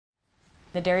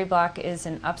The Dairy Block is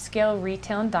an upscale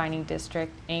retail and dining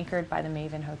district anchored by the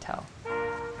Maven Hotel.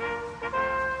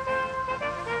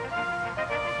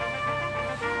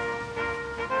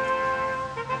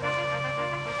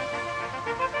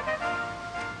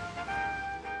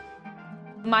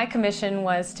 My commission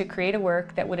was to create a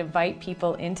work that would invite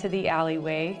people into the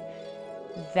alleyway,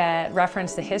 that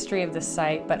referenced the history of the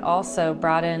site, but also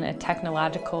brought in a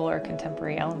technological or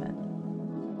contemporary element.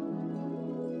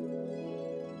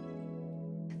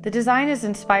 The design is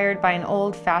inspired by an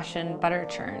old-fashioned butter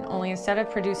churn, only instead of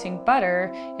producing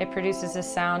butter, it produces the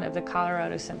sound of the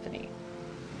Colorado Symphony.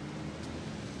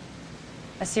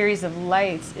 A series of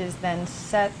lights is then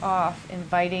set off,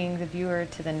 inviting the viewer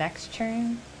to the next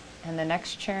churn, and the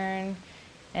next churn,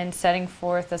 and setting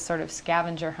forth a sort of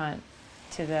scavenger hunt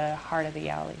to the heart of the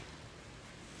alley.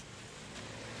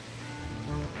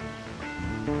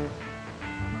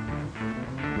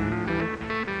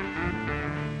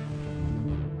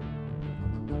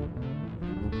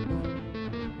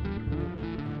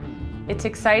 It's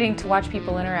exciting to watch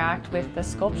people interact with the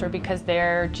sculpture because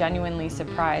they're genuinely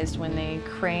surprised when they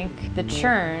crank the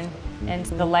churn and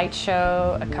the light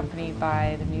show accompanied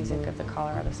by the music of the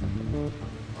Colorado Symphony.